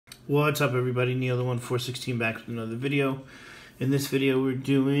What's up, everybody? Neil the 1416 back with another video. In this video we're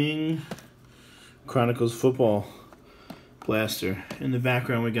doing Chronicles Football Blaster. In the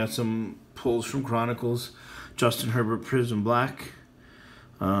background we got some pulls from Chronicles. Justin Herbert Prism Black,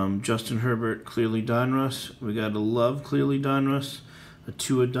 Justin Herbert Clearly Donruss. We got a Love Clearly Donruss, a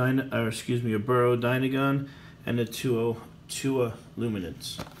Burrow Dynagon, and a Tua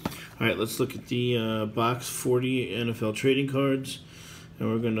Luminance. Alright, let's look at the box 40 NFL trading cards. And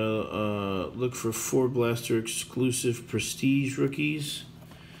we're going to look for 4 Blaster exclusive Prestige rookies.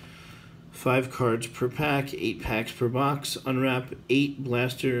 5 cards per pack, 8 packs per box. Unwrap 8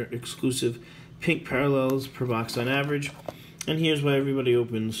 Blaster exclusive pink parallels per box on average. And here's why everybody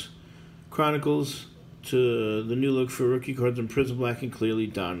opens Chronicles to the new look for rookie cards in Prism Black and Clearly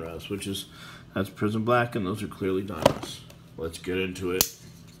Donruss, that's Prism Black and those are Clearly Donruss. Let's get into it.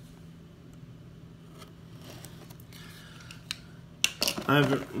 I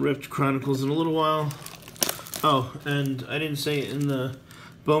haven't ripped Chronicles in a little while. Oh, and I didn't say it in the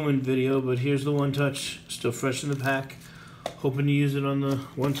Bowman video, but here's the One Touch, still fresh in the pack. Hoping to use it on the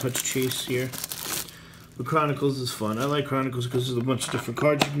One Touch chase here. But Chronicles is fun. I like Chronicles because there's a bunch of different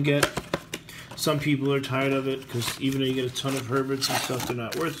cards you can get. Some people are tired of it because even though you get a ton of Herberts and stuff, they're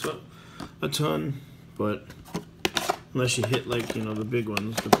not worth a ton. But unless you hit, like, you know, the big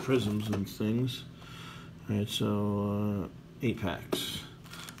ones, the Prisms and things. Alright, so 8 packs.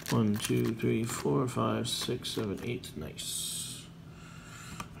 1, 2, 3, 4, 5, 6, 7, 8. Nice.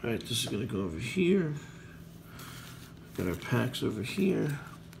 Alright, this is going to go over here. Got our packs over here.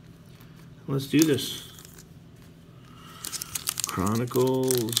 Let's do this.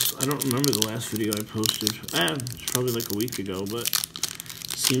 Chronicles. I don't remember the last video I posted. It's probably like a week ago, but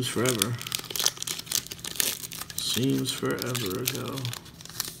it seems forever. Seems forever ago.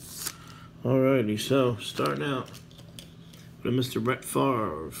 Alrighty, so starting out. But Mr. Brett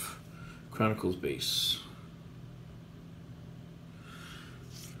Favre, Chronicles base.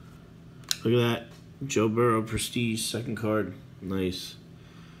 Look at that. Joe Burrow, Prestige, second card. Nice.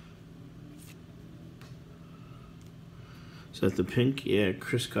 Is that the pink? Yeah,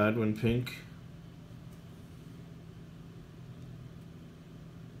 Chris Godwin pink.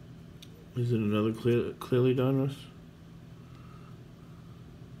 Is it another Clearly Donruss?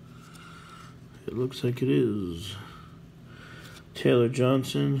 It looks like it is. Taylor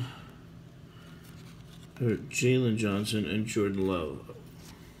Johnson, or Jalen Johnson, and Jordan Love,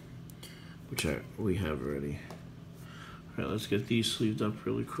 which we have already. All right, let's get these sleeved up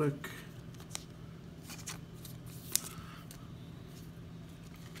really quick.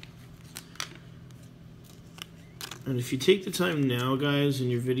 And if you take the time now, guys, in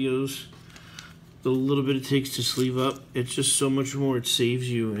your videos, the little bit it takes to sleeve up, it's just so much more it saves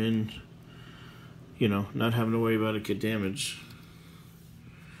you in, you know, not having to worry about it get damaged.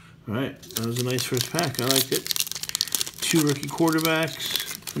 Alright, that was a nice first pack. I liked it. 2 rookie quarterbacks.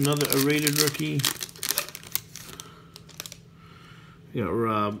 A rated rookie. We got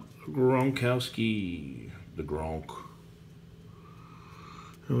Rob Gronkowski. The Gronk.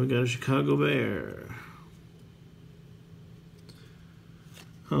 And we got a Chicago Bear.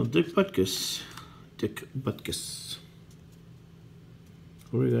 Oh, Dick Butkus. Dick Butkus.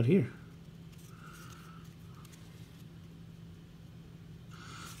 What do we got here?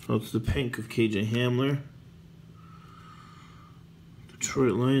 Oh, it's the pink of KJ Hamler.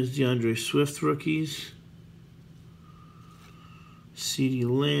 Detroit Lions, DeAndre Swift rookies. CeeDee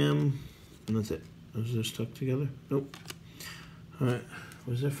Lamb. And that's it. Those are stuck together? Nope. Alright.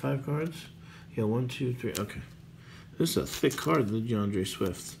 Was there 5 cards? Yeah, 1, 2, 3. Okay. This is a thick card, the DeAndre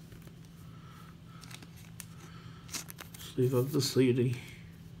Swift. Sleeve up the sleevey.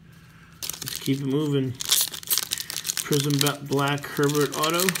 Let's keep it moving. Prism Black Herbert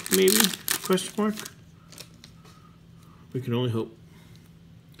Auto, maybe? Question mark? We can only hope.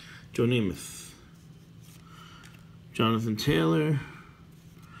 Joe Namath. Jonathan Taylor.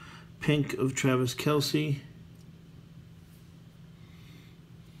 Pink of Travis Kelce.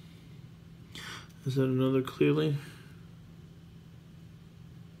 Is that another Clearly?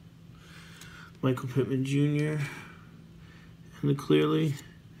 Michael Pittman Jr. And the Clearly.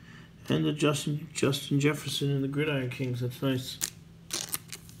 And the Justin Jefferson and the Gridiron Kings. That's nice.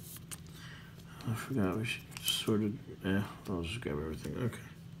 I forgot we should sort of... Yeah, I'll just grab everything. Okay.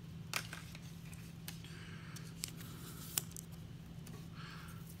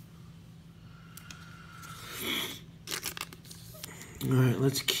 Alright,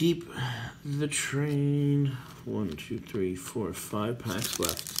 let's keep the train. 1, 2, 3, 4, 5 packs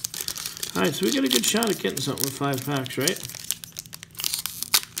left. Alright, so we got a good shot at getting something with 5 packs, right?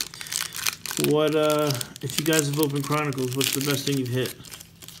 What, if you guys have opened Chronicles, what's the best thing you've hit?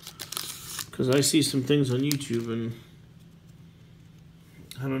 Because I see some things on YouTube and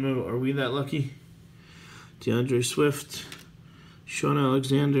I don't know, are we that lucky? DeAndre Swift, Sean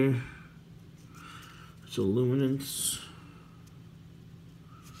Alexander, it's a Luminance,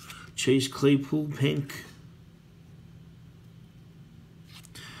 Chase Claypool, pink,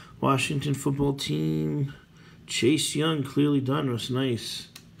 Washington football team, Chase Young, clearly Donruss, nice.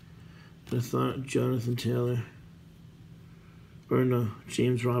 I thought Jonathan Taylor, or no,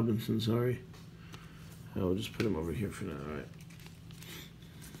 James Robinson, sorry. I'll just put him over here for now, alright.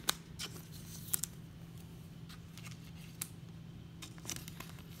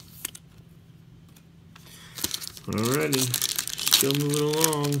 Alrighty, still moving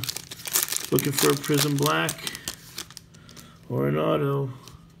along. Looking for a Prism Black or an auto.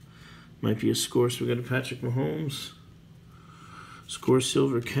 Might be a score, so we got a Patrick Mahomes. Score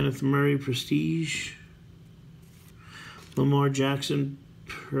Silver, Kenneth Murray, Prestige. Lamar Jackson,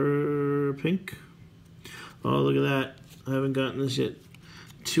 per pink. Oh, look at that. I haven't gotten this yet.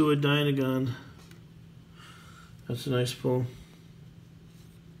 Tua Dynagon. That's a nice pull.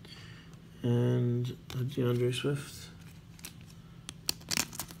 And a DeAndre Swift.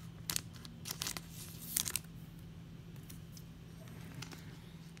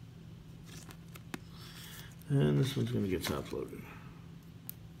 And this one's going to get top loaded.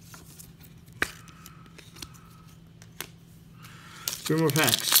 Three more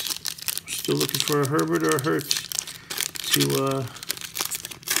packs. Still looking for a Herbert or a Hurts to,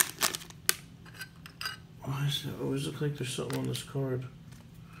 why does it always look like there's something on this card?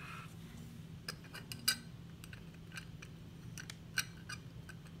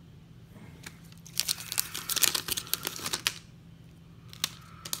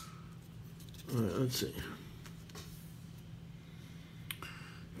 Alright, let's see.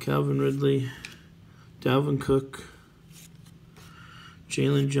 Calvin Ridley, Dalvin Cook,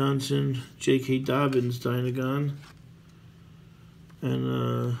 Jalen Johnson, J.K. Dobbins, Dynagon,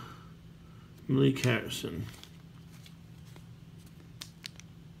 and Malik Harrison.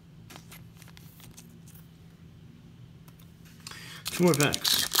 Two more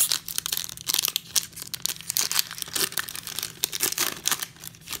packs.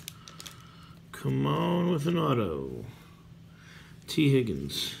 Come on with an auto. T.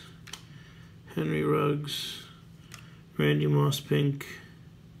 Higgins, Henry Ruggs, Randy Moss pink.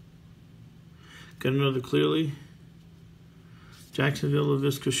 Got another clearly. Jacksonville,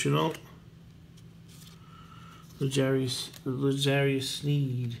 LaVisca Chenault. Lazarius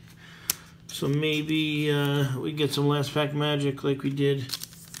Sneed. So maybe we get some last pack magic like we did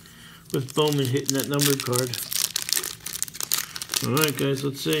with Bowman hitting that numbered card. Alright guys,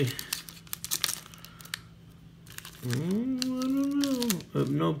 let's see. I don't know.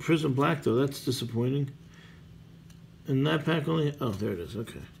 No Prism Black though, that's disappointing. And that pack only, oh there it is,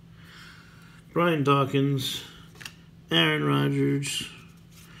 okay. Brian Dawkins, Aaron Rodgers,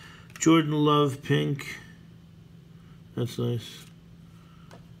 Jordan Love pink. That's nice.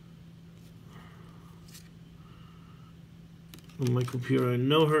 Michael Pirine,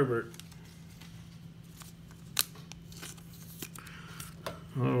 no Herbert.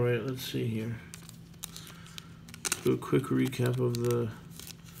 Alright, let's see here. Do a quick recap of the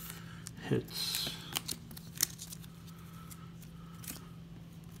hits.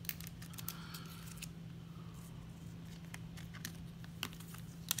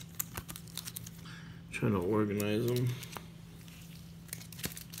 Trying to organize them.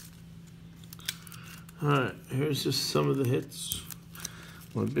 Alright, here's just some of the hits.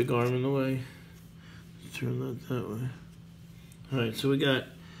 My big arm in the way. Turn that way. Alright, so we got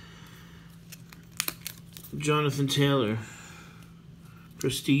Jonathan Taylor,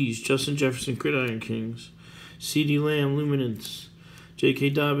 Prestige, Justin Jefferson, Gridiron Kings, C.D. Lamb, Luminance, J.K.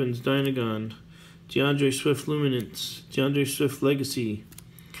 Dobbins, Dynagon, DeAndre Swift, Luminance, DeAndre Swift, Legacy,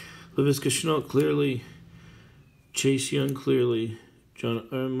 LaVisca Chenault, clearly, Chase Young, clearly,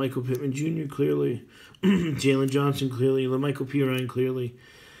 Michael Pittman Jr., clearly, Jalen Johnson, clearly, LaMichael Pirine, clearly,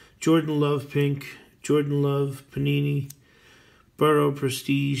 Jordan Love, pink, Jordan Love, Panini, Burrow,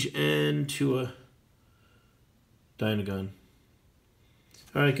 Prestige, and Tua Dynagon.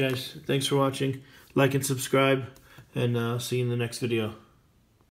 Alright guys, thanks for watching. Like and subscribe, and I'll see you in the next video.